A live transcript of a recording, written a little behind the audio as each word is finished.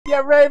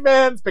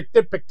Ravens. Picked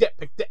it, picked it,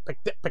 picked it,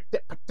 picked it, picked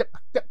it, picked it,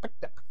 picked it,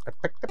 picked it,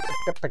 picked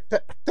it, picked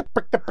it,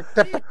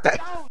 picked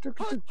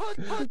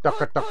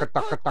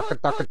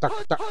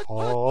it.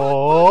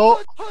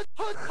 Oh.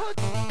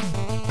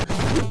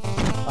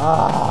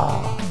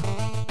 Ah.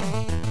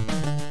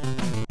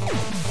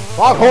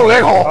 Uh-oh.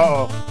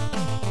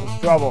 There's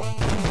trouble.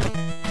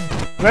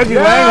 Reggie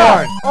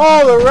Langhorn.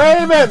 Oh, the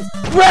Ravens.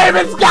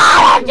 Ravens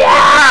got it.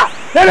 Yeah.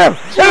 Hit him.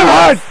 Hit him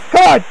hard.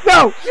 Come on.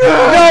 No.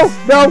 Yes.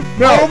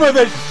 No. Over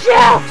the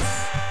chefs.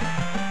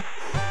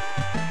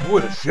 Ooh,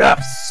 the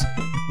chefs.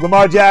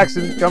 Lamar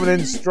Jackson coming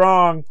in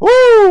strong.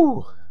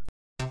 Woo.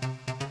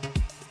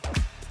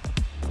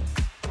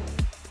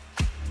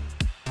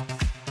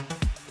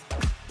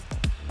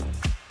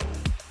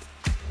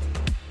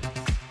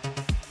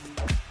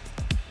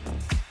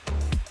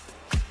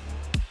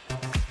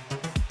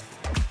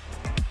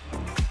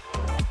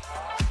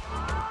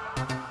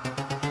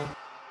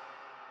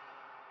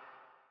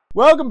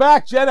 Welcome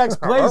back, Gen X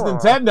Plays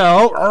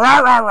Nintendo. Rah,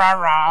 rah, rah,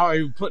 rah.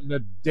 You're putting a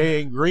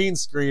dang green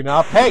screen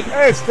up. Hey,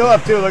 It's still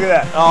up too. Look at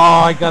that. oh,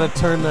 I gotta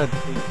turn the.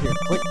 Here,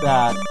 click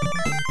that.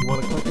 You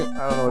want to click it?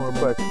 I don't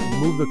know what to click.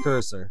 Move the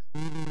cursor,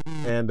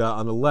 and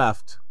on the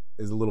left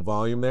is a little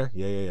volume there.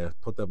 Yeah.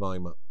 Put that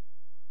volume up.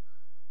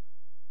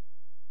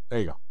 There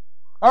you go.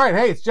 All right,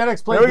 hey, it's Gen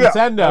X Plays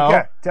Nintendo.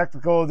 Okay,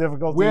 technical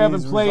difficulties. We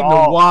haven't played in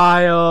a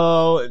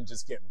while, and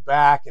just getting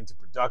back into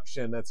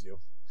production. That's you.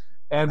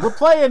 And we're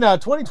playing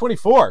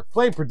 2024,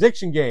 playing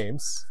prediction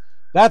games.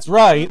 That's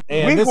right.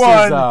 And Week this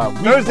one,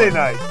 is Thursday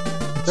night.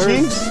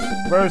 Chiefs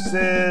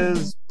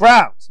versus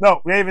Browns.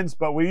 No, Ravens,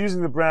 but we're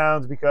using the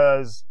Browns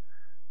because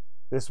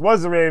this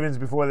was the Ravens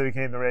before they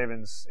became the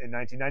Ravens in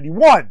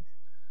 1991.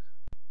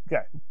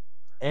 Okay.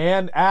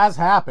 And as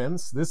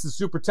happens, this is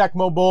Super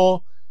Tecmo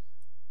Bowl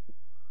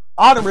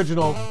on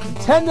original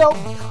Nintendo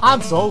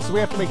console, so we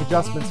have to make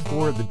adjustments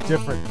for the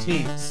different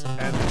teams.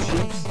 And the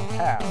Chiefs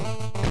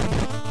have...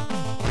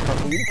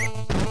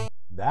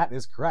 That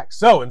is correct.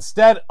 So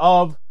instead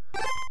of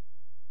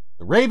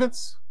the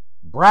Ravens,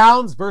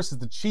 Browns versus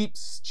the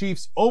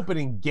Chiefs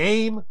opening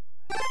game,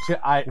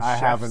 I've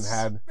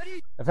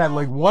had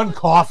like one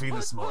coffee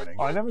this morning.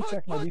 Oh, I never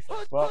checked my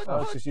defense. Well,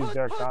 let's just use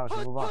Derek Thomas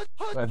and move on.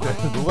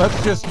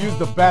 Let's just use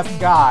the best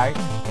guy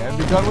and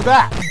be done with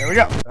that. There we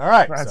go. All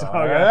right. That's So, all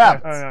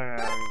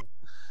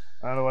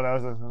I don't know what I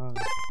was.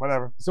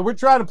 Whatever. So we're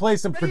trying to play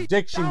some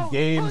prediction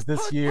games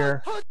this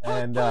year,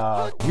 and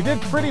we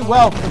did pretty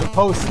well for the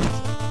postseason.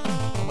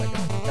 Oh my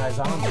God, you guys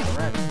on me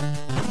already.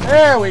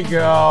 There we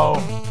go.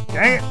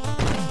 Dang it.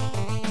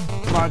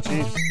 Come on,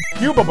 Chiefs.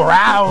 Cuba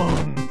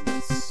Browns.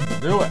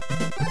 Do it.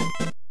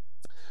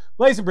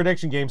 Play some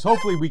prediction games.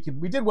 Hopefully we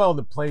did well in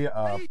the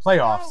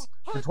playoffs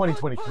for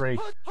 2023.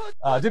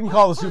 Didn't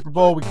call the Super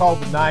Bowl. We called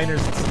the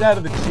Niners instead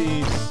of the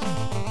Chiefs.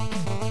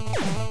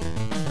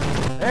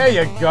 There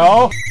you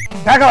go.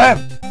 Tackle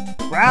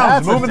him.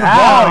 Browns moving the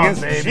ball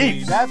against the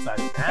Chiefs. That's a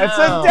down. It's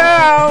a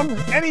down.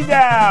 Any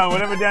down.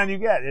 Whatever down you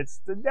get.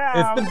 It's the down.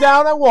 It's the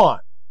down I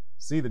want.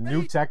 See the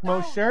new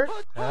Tecmo shirt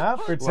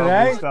for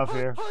today. Lovely stuff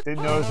here.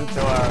 Didn't notice it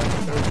till our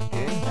third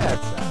game.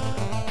 That's all right.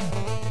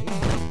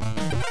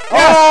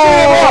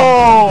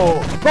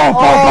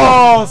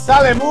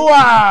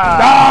 Salemua!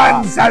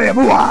 Don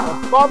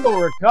Salemua! Fumble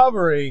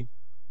recovery.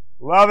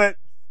 Love it.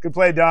 Good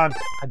play, Don.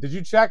 Did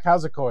you check?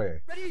 How's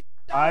Okoye?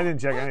 I didn't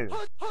check anything.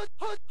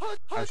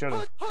 I should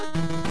have.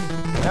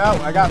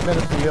 No, I got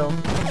midfield.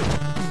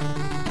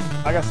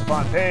 I got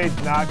Stephon Page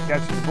not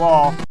catching the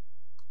ball.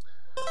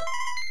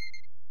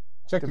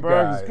 Check the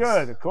Berg guys.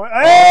 is good.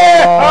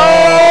 Hey!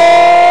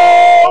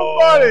 Oh,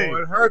 buddy!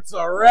 It hurts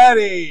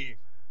already.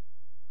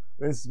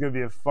 This is going to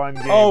be a fun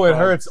game. Oh, it folks.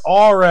 hurts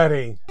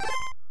already.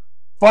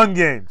 Fun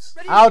games.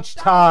 Ouch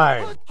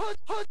time.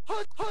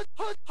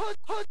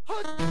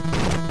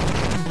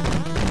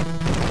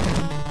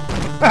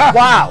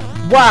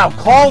 Wow.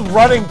 Called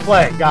running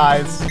play,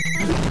 guys.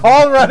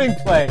 Called running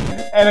play.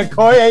 And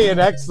Okoye in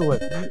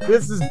excellent.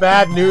 This is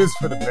bad news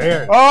for the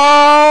Bears.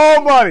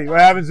 Oh, buddy. We're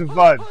having some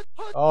fun.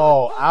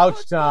 Oh,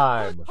 ouch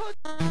time.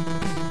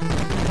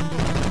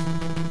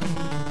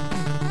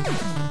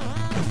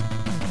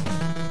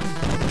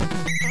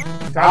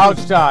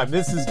 Ouch time.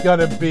 This is going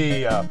to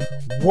be a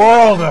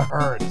world of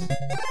hurt.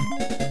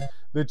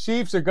 The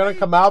Chiefs are going to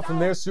come out from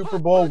their Super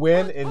Bowl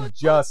win and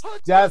just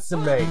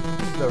decimate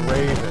the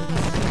Ravens.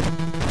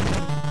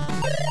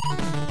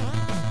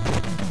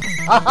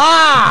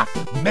 Ha-ha!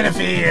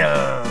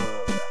 Minifield!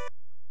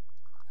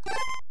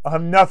 I'll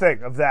have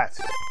nothing of that.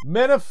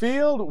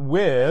 Minifield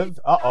with...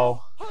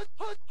 Uh-oh.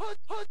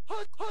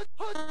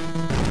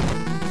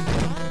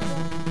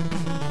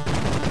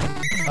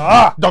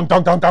 Dunk,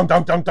 dunk, dunk, dunk,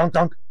 dunk, dunk, dunk,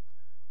 dunk.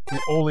 The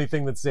only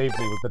thing that saved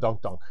me was the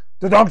dunk, dunk.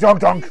 The dunk, dunk,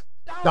 dunk.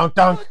 Dunk,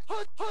 dunk.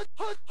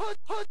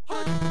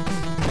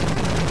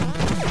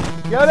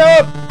 Get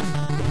up!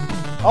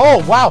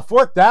 Oh, wow,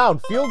 fourth down.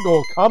 Field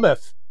goal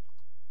cometh.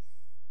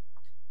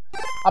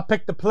 I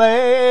picked the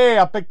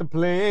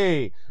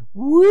play.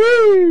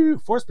 Woo!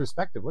 Forced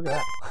perspective. Look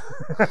at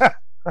that.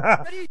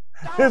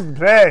 This is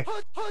play.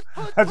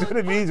 That's what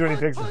it means when he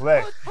picks the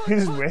play. He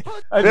just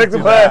picked the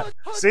play. That.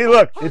 See,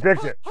 look, he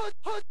picked it.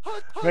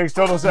 Makes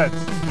total sense.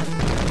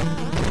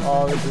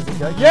 Oh, this isn't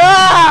good.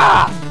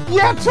 Yeah!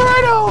 Yeah,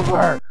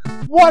 turnover!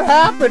 What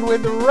happened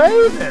with the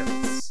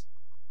Ravens?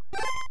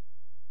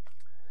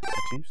 The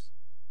Chiefs?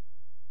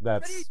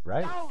 That's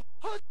right.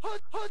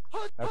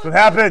 That's what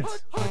happened.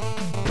 I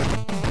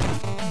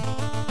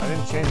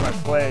didn't change my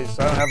plays,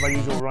 so I don't have my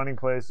usual running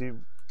plays. So you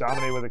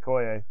dominate with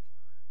Okoye.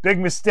 Big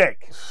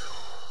mistake.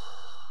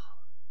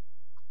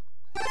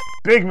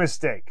 Big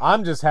mistake.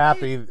 I'm just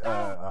happy. This,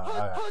 Blah,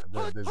 blah,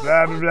 blah, we blah,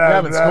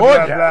 haven't blah, scored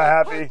blah, yet. blah,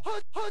 happy.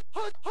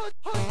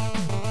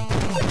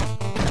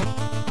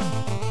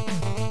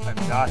 I'm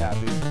not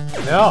happy.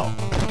 No.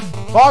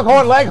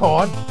 Foghorn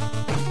Leghorn.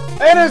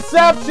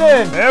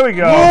 Interception! There we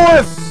go.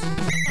 Lewis!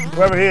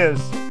 Whoever he is.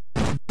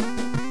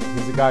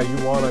 He's the guy you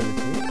want on your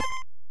team.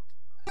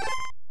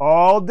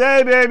 All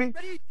day, baby.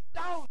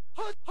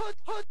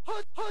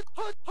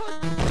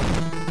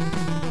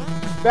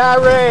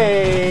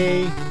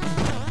 Barry!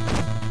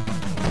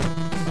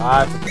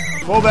 That's a down.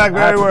 Fullback,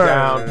 Barry That's a Word.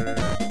 down.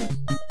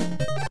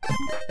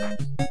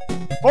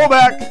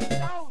 Fullback,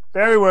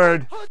 Barry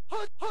Word.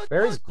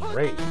 Barry's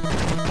great.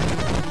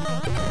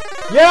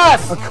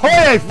 Yes!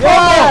 Okoye, fumble!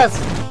 Yes!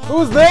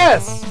 Who's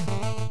this?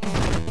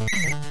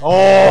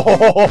 Oh!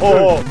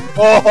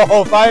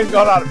 Oh! If I hadn't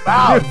gone out of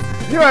bounds.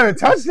 You had a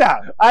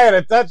touchdown. I had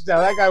a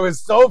touchdown. That guy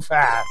was so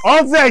fast.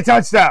 All day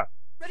touchdown.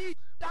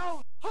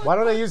 Why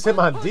don't I use him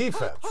on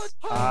defense?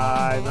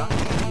 I'm not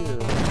sure.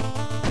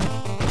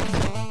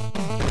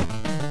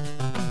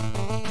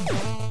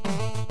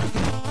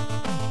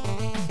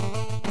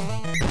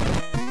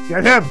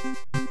 Get him.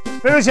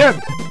 Finish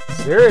him.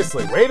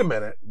 Seriously, wait a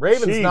minute.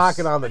 Ravens Jeez.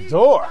 knocking on the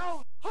door.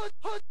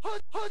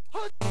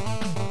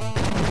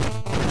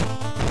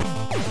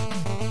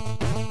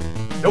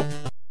 Nope.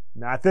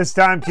 Not this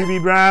time,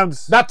 QB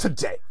Browns. Not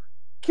today.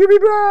 QB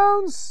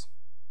Browns.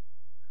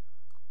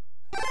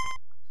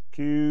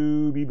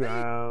 QB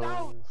Browns.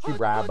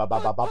 Browns.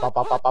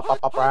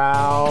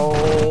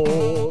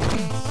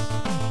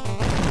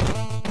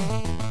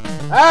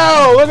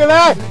 Oh, look at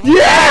that.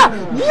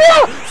 Yeah!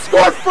 Yeah!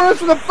 Scored first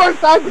for the first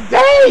time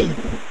today!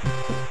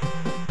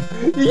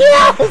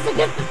 Yes!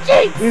 Against the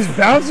Chiefs! He's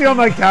bouncing on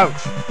my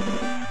couch.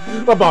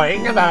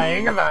 Ba-boing,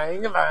 a-bang,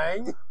 a-bang,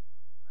 a-bang.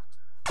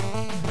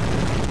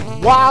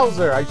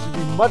 Wowzer, I should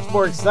be much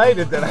more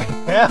excited than I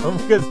am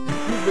because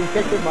he's been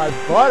kicking my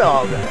butt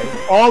all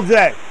day. All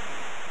day.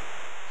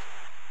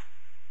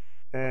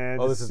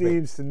 And Oh, it this is me.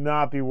 seems to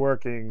not be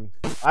working.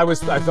 I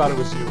thought it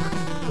was you.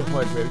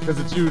 Because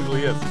it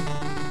usually is.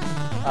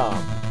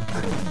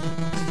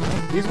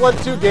 He's won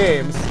 2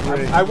 games.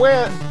 I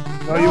went.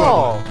 No, you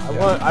won.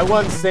 I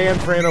won San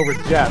Fran over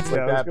Jets Yeah, like that was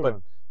a that, good but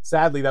one.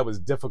 sadly that was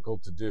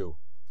difficult to do.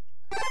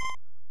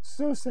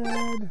 So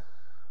sad.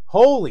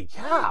 Holy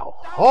cow!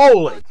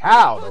 Holy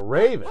cow! The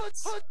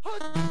Ravens.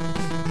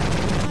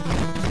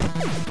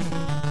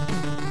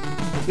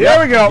 Here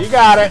we go. You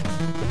got it,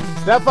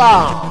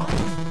 Stephon.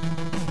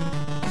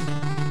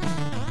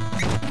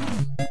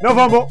 No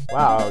fumble.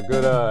 Wow,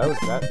 good.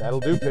 That'll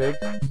do, pig.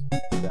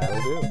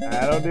 That'll do.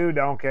 That'll do,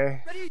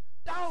 donkey.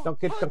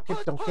 Donkey.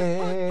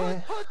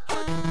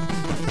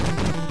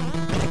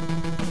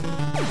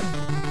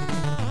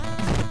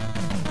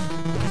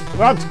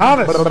 Rob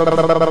Thomas.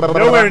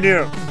 Nowhere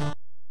near.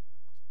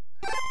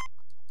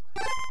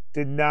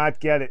 Did not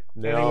get it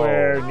No.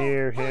 anywhere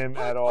near him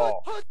at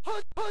all.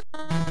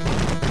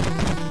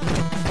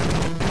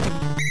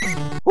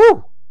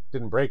 Whew!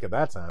 Didn't break it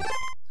that time.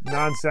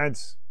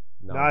 Nonsense.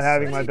 Not Nonsense.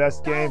 having my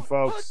best game,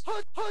 folks.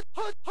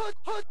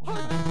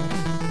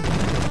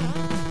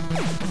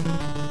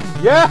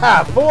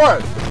 Yeah,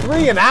 4,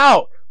 3 and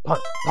out. Punt,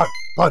 punt,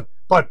 punt,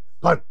 punt,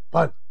 punt,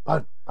 punt,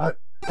 punt, punt,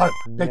 punt.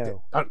 Picked it.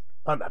 No. Punt,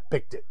 punt. I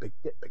picked it.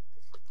 Picked it. Picked it.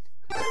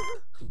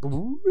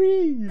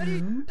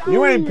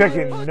 You ain't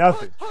picking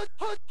nothing.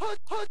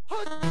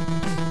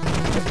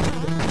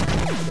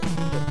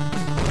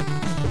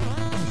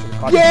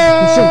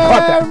 Yeah, You should have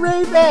caught that.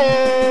 Ravens.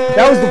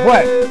 That was the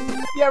play.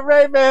 Yeah,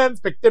 Ravens.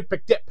 Picked it.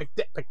 Picked it. Picked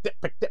it. Picked it.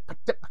 Picked it.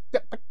 Picked it. Picked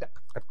it.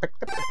 Picked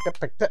it.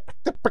 Picked it.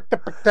 Picked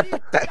it. Picked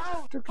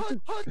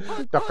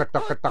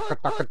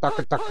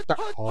it.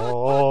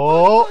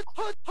 Oh.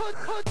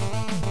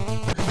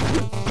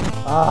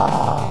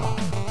 Ah.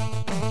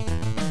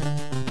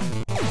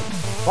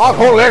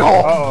 Foghorn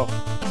Leghorn. Uh-oh.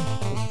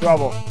 It's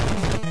trouble.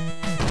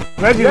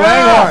 Reggie Yeah.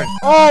 Langhorn.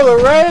 Oh, the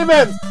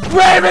Ravens.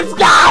 Ravens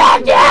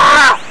got it.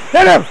 Yeah.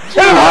 Hit him.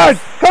 Hit him hard.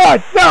 Come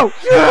on. No.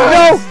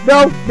 Yes.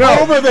 No. No.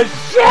 Over the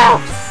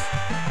chefs.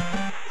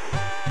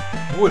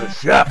 Ooh, the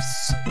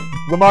chefs.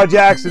 Lamar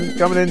Jackson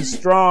coming in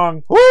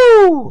strong.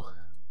 Woo.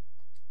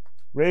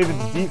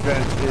 Ravens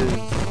defense is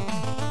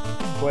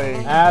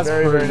playing As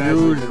very, per very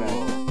nicely usual.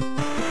 tonight.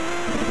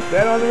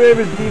 Bet on the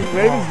Ravens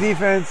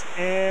defense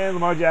and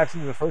Lamar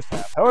Jackson in the first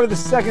half. However, the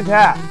second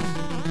half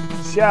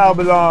shall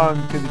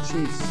belong to the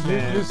Chiefs. You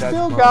and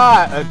still that's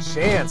got a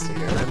chance here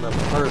in the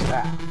first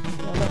half.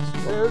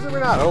 We're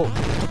not over.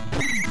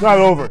 It's not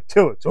over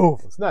till it's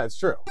over. It's not. It's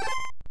true.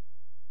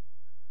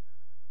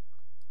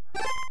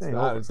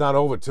 It's not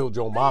over till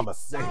Joe Mama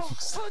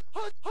sings.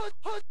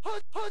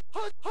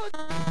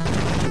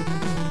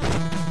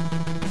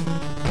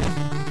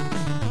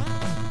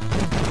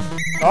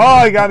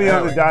 Oh, he got me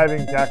on the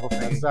diving tackle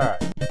thingy. That's all right.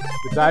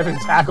 The diving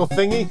tackle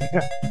thingy?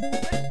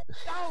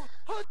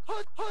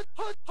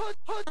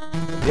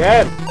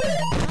 Again.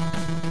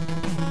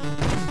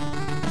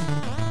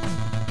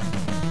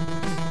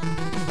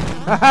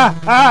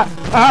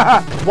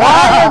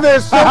 Why are there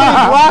so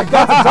many blocks?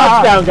 That's a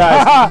touchdown,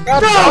 guys. No,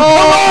 come on!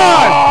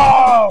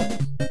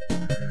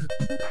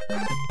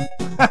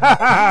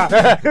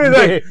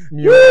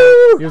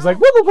 He was like,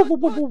 woo, woo, woo,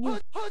 woo, woo, woo.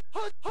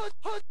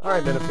 All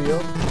right,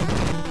 Minifield.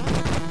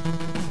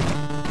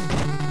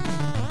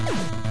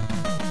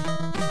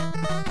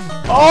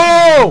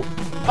 Oh!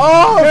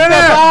 Oh, Get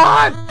come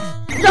on!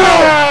 Go!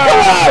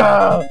 Come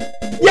on!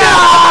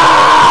 Yeah!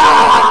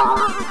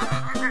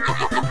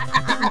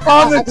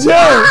 On the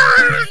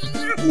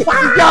two! You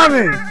got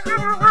me!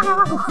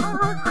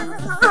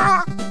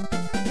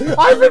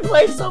 I've been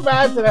playing so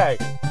bad today.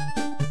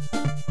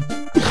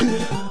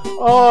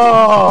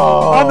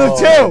 Oh! On the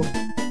two!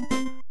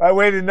 I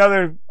waited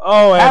another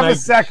half a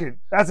second.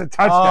 That's a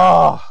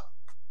touchdown. Oh.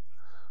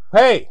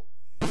 Hey,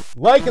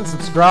 like and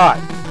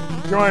subscribe.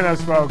 Join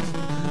us, folks.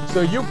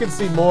 So you can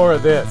see more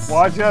of this.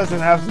 Watch us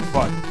and have some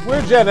fun.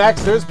 We're Gen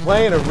Xers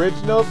playing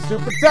original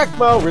Super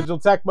Tecmo. Original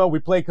Tecmo, we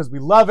play because we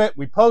love it.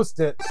 We post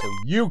it so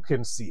you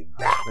can see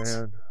that.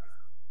 Man,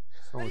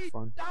 so much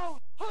fun.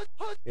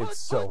 It's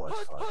so much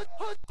fun.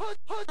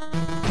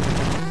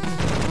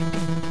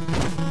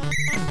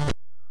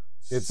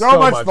 It's so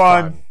much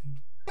fun.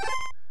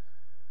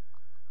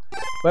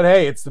 But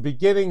hey, it's the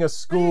beginning of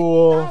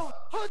school.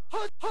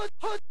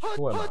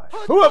 Who am I?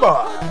 Who am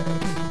I?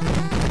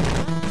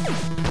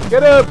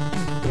 Get up!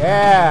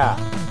 Yeah!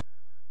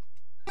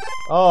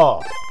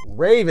 Oh,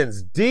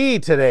 Ravens D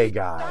today,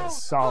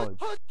 guys. Solid.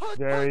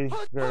 Very,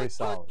 very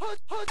solid.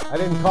 I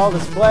didn't call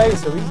this play,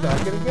 so he's not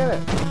going to get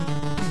it.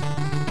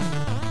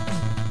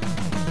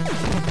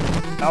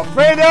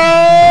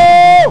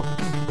 Alfredo!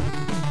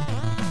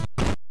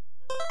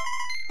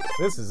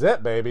 This is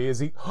it, baby. Is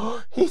he?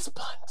 Oh, he's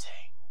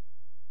punting.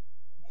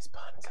 He's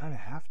punting. Kind of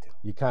have to.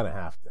 You kind of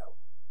have to.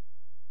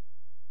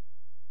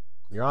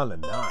 You're on the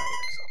 9 or something.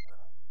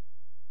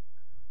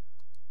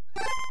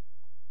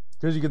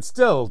 Because you can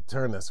still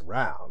turn this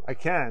around. I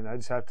can. I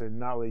just have to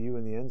not let you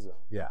in the end zone.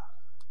 Yeah.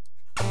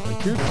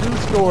 Like two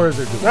scores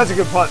are doing. That's a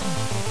good punt.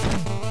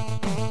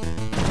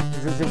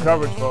 He's in some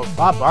coverage, folks.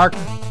 Bob Barker.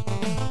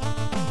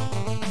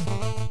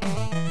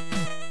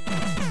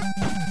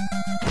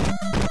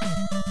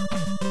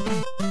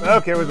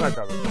 Okay, where's my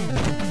coverage?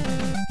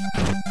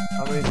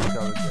 How many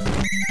coverage there?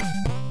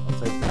 I'll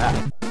take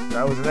that.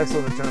 That was an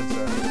excellent return,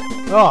 sir.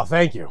 Oh,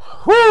 thank you.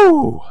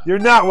 Woo! You're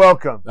not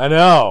welcome. I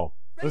know.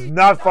 It was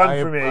not fun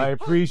for me. I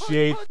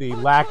appreciate the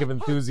lack of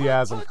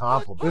enthusiasm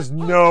compliment. There's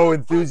no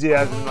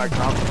enthusiasm in my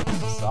compliment.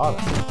 I saw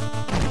that.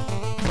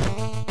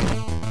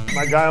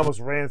 My guy almost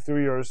ran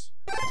through yours.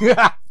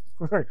 Yeah.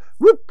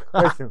 Whoop!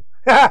 Right through.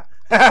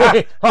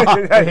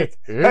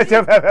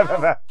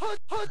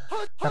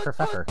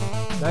 Pepper.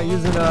 Not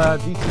using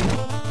DT.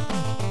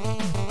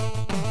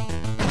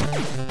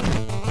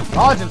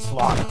 Dodge and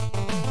slaughter.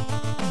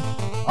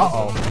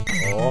 Uh-oh.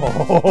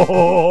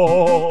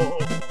 Oh.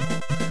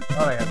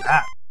 Oh, I had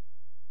that.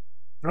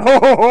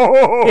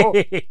 Oh,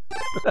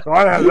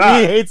 I have that.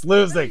 He hates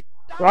losing.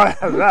 I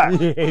have that.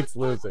 He hates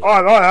losing. Oh,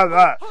 I have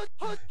that.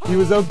 He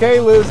was okay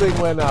losing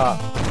when,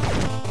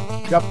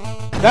 Yep.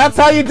 That's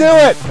how you do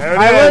it.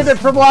 I learned it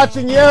from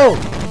watching you.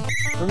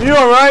 From you,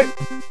 all right?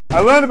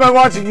 I learned it by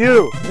watching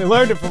you. I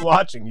learned it from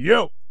watching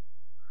you.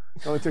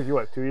 It only took you,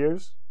 what, 2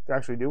 years to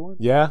actually do one?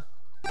 Yeah.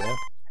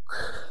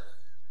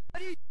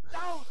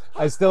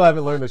 I still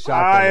haven't learned the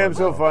shot. I am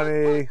so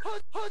funny.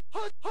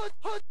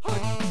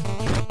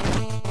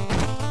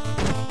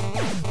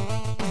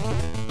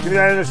 Give me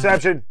that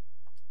interception.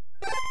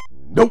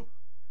 Nope.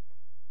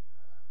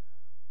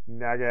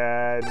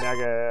 Naga.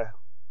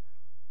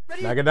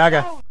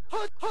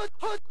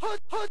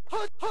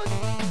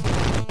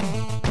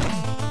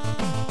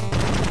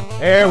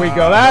 There we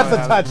go. That's a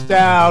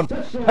touchdown.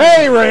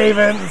 Hey,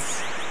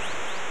 Ravens.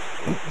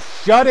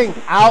 Shutting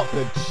out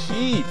the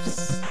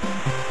Chiefs.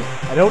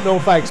 I don't know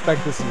if I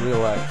expect this in real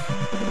life.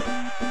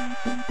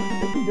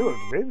 They can do it.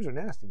 The Ravens are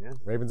nasty, man.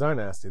 Ravens are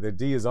nasty. Their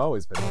D has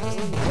always been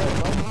nasty.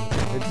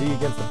 Their D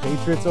against the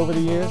Patriots over the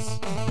years.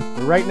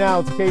 But right now,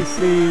 it's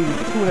KC.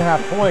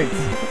 2.5 points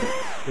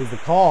is the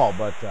call,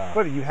 but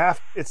you have.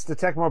 It's the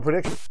Tecmo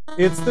prediction.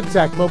 It's the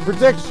Tecmo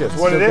prediction.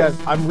 That's what it is.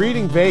 Guys, I'm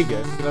reading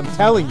Vegas, and I'm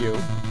telling you,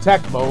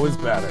 Tecmo is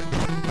better.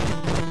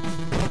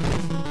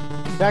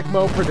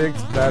 Tecmo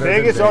predicts better.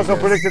 Vegas also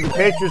predicted the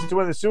Patriots to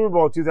win the Super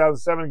Bowl in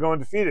 2007 and go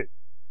undefeated.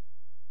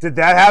 Did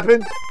that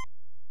happen?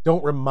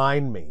 Don't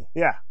remind me.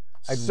 Yeah.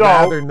 I'd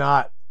rather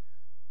not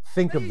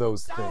think of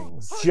those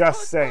things.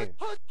 Just saying.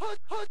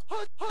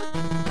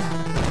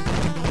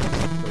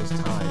 Those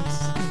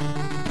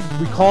times.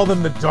 We call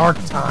them the dark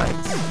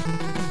times.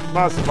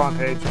 Mouse upon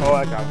page. Oh,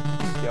 I got it.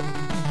 Yep.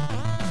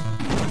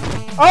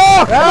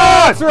 Oh, come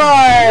That's on!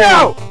 right!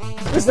 No!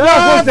 This is not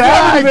supposed to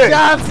happen to me!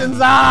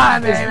 Johnson's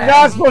on! It's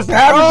not supposed to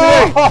happen to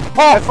me!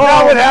 That's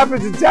not what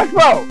happens in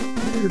Tecmo!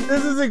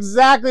 This is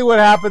exactly what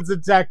happens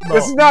in Tecmo.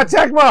 This is not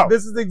Tecmo!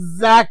 This is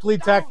exactly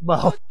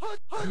Tecmo.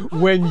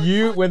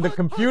 When the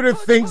computer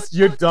thinks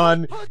you're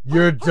done,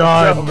 you're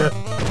done.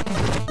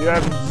 You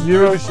have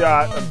zero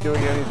shot of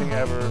doing anything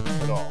ever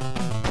at all.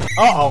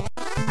 Uh-oh.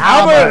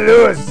 Albert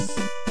Lewis!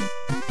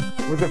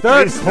 With the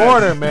Third face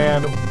quarter,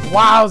 match. man.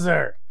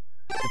 Wowzer.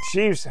 The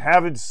Chiefs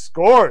haven't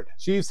scored.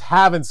 Chiefs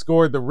haven't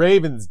scored. The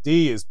Ravens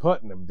D is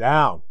putting them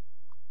down.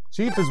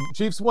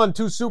 Chiefs won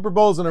 2 Super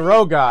Bowls in a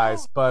row,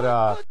 guys,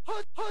 but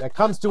that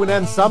comes to an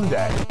end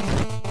someday.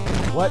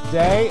 What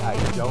day? I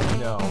don't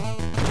know.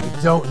 I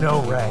don't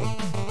know, Ray.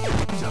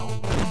 I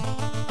don't know.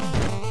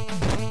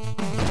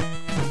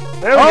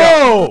 There we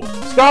go.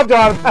 Stomped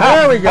on him.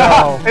 There we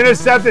go.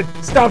 Intercepted.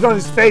 Stomped on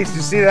his face.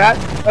 You see that?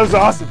 That was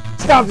awesome.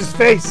 Stomped his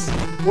face.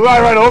 We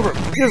got right over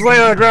him. He was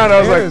laying on the ground. I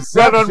was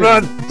like,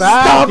 run.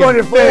 Stomp on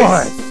your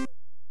face.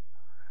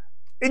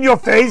 In your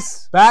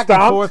face. Back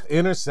Stomped. and forth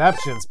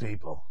interceptions,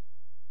 people.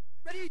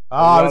 Oh,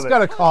 I was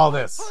going to call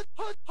this.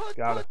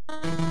 Got it.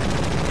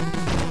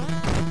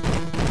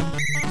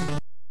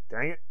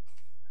 Dang it.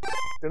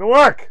 Didn't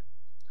work.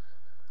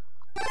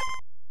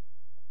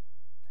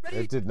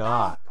 It did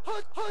not.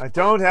 I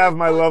don't have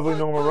my lovely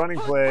normal running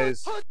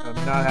plays. I'm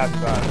not happy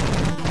about it.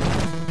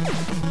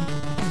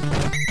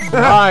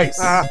 Nice.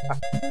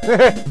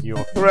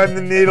 You're threading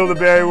the needle to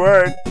Barry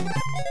Word.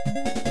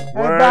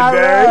 Word,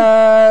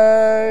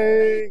 Barry.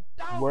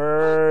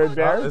 Word,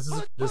 Barry.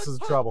 This is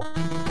trouble.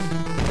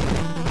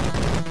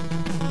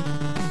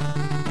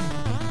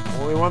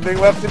 Only one thing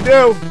left to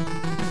do.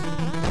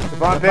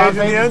 Stephon Page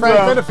in the end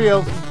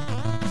zone.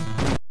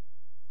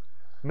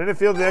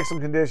 Midfield in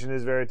excellent condition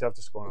is very tough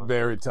to score on.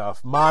 Very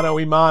tough.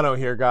 Mano-y-mano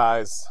here,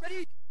 guys.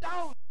 I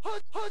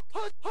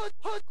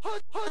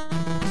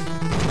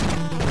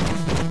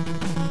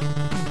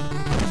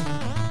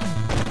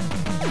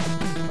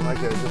might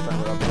get it this time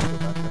without being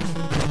back there.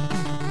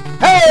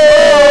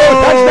 Hey!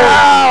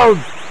 Touchdown!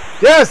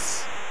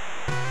 Yes!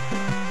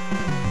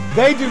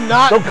 They do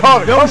not. Don't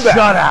call it a no comeback.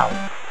 shutout.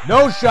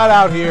 No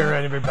shutout here,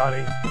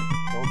 everybody.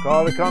 Don't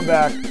call it a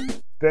comeback.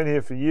 Been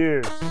here for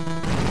years.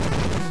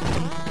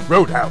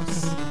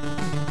 Roadhouse.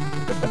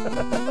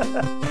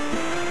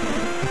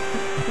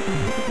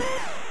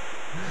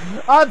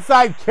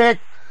 Onside kick.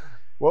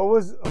 What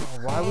was?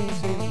 Why were you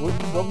saying?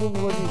 What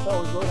movie was you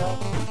thought was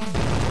Roadhouse?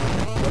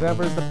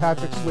 Whatever's the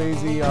Patrick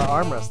Swayze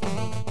arm wrestling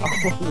movie. Oh,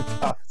 the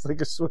top. It's like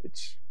a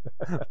switch.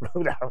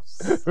 Roadhouse.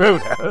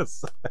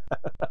 Roadhouse.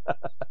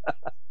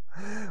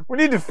 We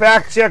need to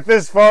fact check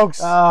this,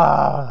 folks.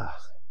 All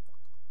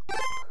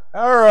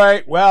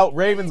right. Well,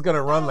 Raven's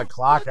gonna run the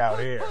clock out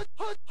here.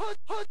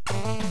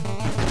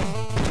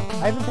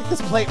 I haven't picked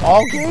this play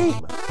all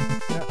game.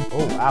 Yeah.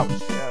 Oh, ouch.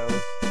 Yeah,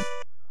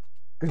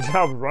 good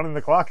job running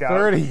the clock out.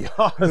 30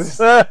 yards.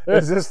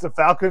 Is this the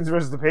Falcons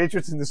versus the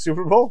Patriots in the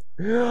Super Bowl?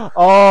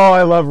 Oh,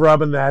 I love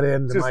rubbing that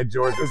into my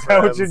Georgia Is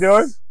that what you're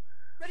doing?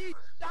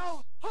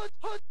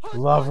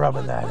 Love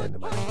rubbing that into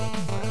my Georgia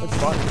friends. That's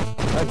fun.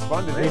 That's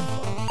fun to do.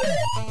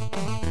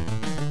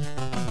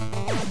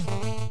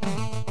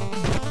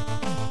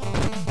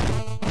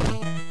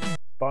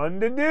 Fun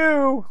to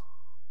do.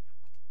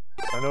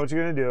 I know what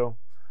you're going to do.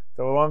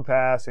 Throw a long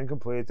pass,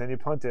 incomplete, then you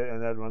punt it,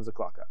 and that runs the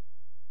clock out.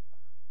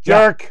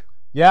 Jerk!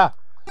 Yeah.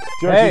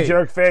 Jerky Hey,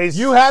 jerk face.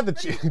 You had the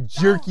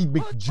jerky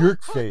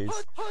McJerk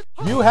face.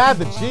 You had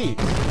the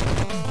Chiefs.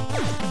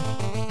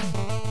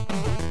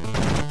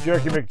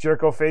 Jerky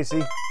McJerko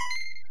facey.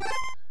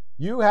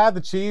 You had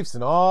the Chiefs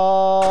and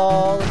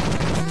all.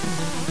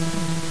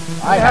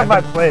 I have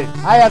my plays.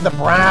 I had the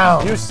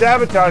Browns. You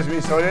sabotaged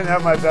me, so I didn't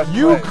have my best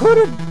You plays. could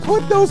have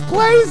put those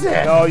plays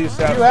in. No, you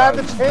sabotaged. You had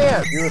the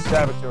chance. You're a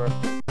saboteur.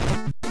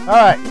 All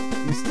right.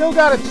 You still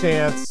got a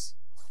chance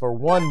for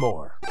one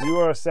more. You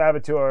are a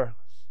saboteur,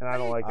 and I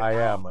don't like it. I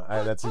am.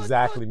 That's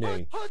exactly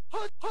me.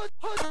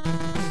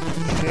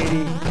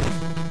 Shady.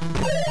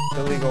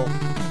 Illegal.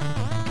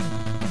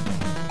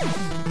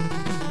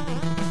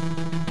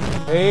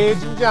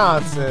 Page and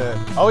Johnson.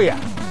 Oh, yeah.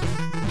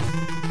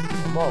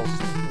 Almost.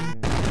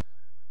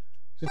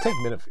 Should take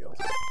Minifield.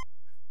 I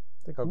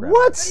think I'll grab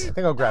What? I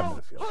think I'll grab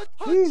Minifield.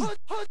 He's...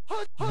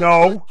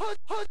 No.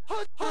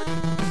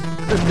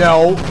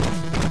 No.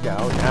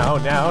 No.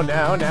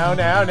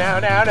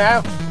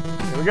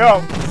 Here we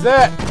go. This is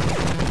it.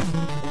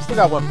 We still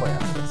got one play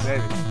after this.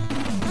 Maybe.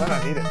 Might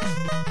not need it.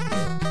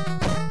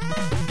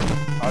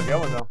 I'll get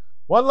one, though.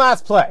 One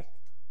last play.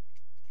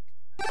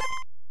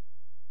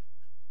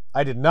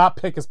 I did not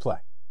pick his play.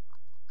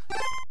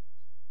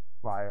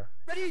 Liar.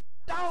 Ready,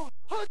 down.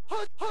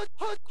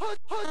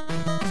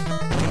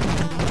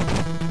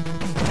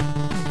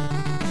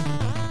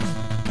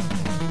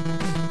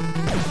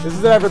 This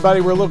is it,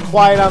 everybody. We're a little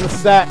quiet on the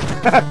set.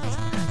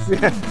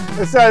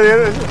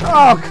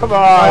 Oh, come on.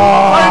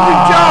 Why did you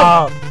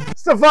jump?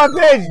 Stephon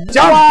Page,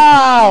 jump.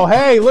 Wow.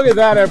 Hey, look at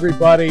that,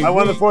 everybody. I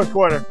won the fourth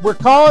quarter. We're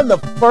calling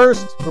we're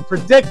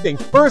predicting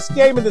first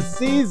game of the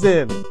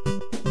season.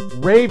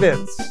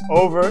 Ravens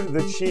over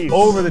the Chiefs.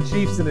 over the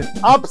Chiefs in an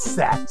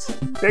upset.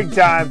 Big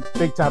time.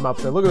 Big time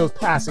upset. Look at those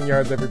passing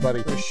yards,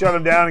 everybody. We shut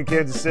them down in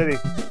Kansas City.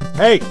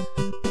 Hey,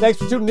 thanks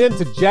for tuning in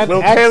to Gen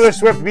Will X. Taylor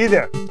Swift be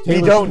there?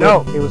 We don't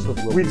know. Taylor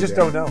Swift will We be just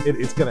there. don't know.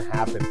 It's going to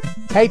happen.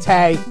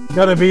 Tay,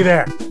 gonna be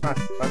there.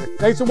 Funny.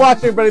 Thanks for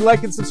watching, everybody.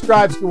 Like and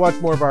subscribe so you can watch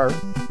more of our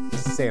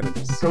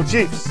sanities. Go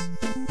Chiefs.